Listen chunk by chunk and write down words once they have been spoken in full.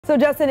So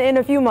Justin, in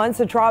a few months,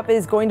 the Trop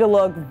is going to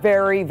look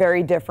very,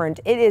 very different.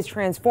 It is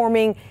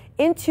transforming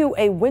into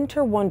a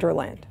winter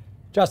wonderland.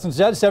 Justin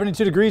said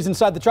 72 degrees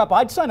inside the Trop.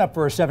 I'd sign up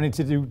for a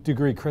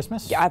 72-degree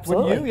Christmas. Yeah,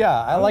 absolutely. Wouldn't you?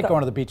 Yeah, I like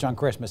going to the beach on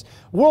Christmas.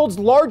 World's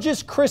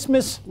largest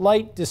Christmas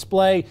light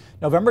display,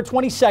 November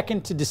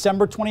 22nd to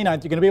December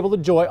 29th. You're going to be able to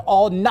enjoy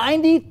all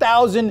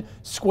 90,000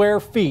 square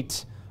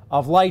feet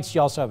of lights.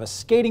 You also have a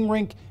skating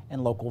rink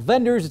and local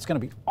vendors. It's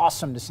going to be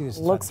awesome to see this.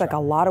 Looks like a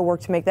lot of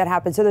work to make that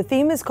happen. So the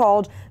theme is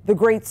called The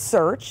Great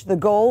Search. The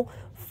goal,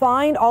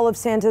 find all of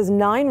Santa's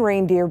 9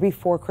 reindeer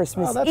before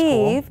Christmas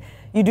Eve. Cool.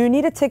 You do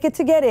need a ticket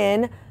to get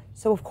in.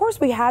 So of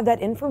course we have that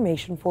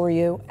information for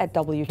you at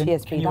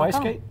WTSP.com. Can you ice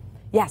skate?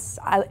 Yes,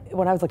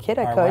 when I was a kid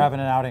I could. We're having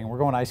an outing. We're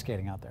going ice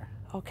skating out there.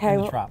 Okay.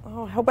 In the Trop.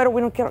 Oh, how better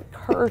we don't get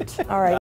hurt. All right.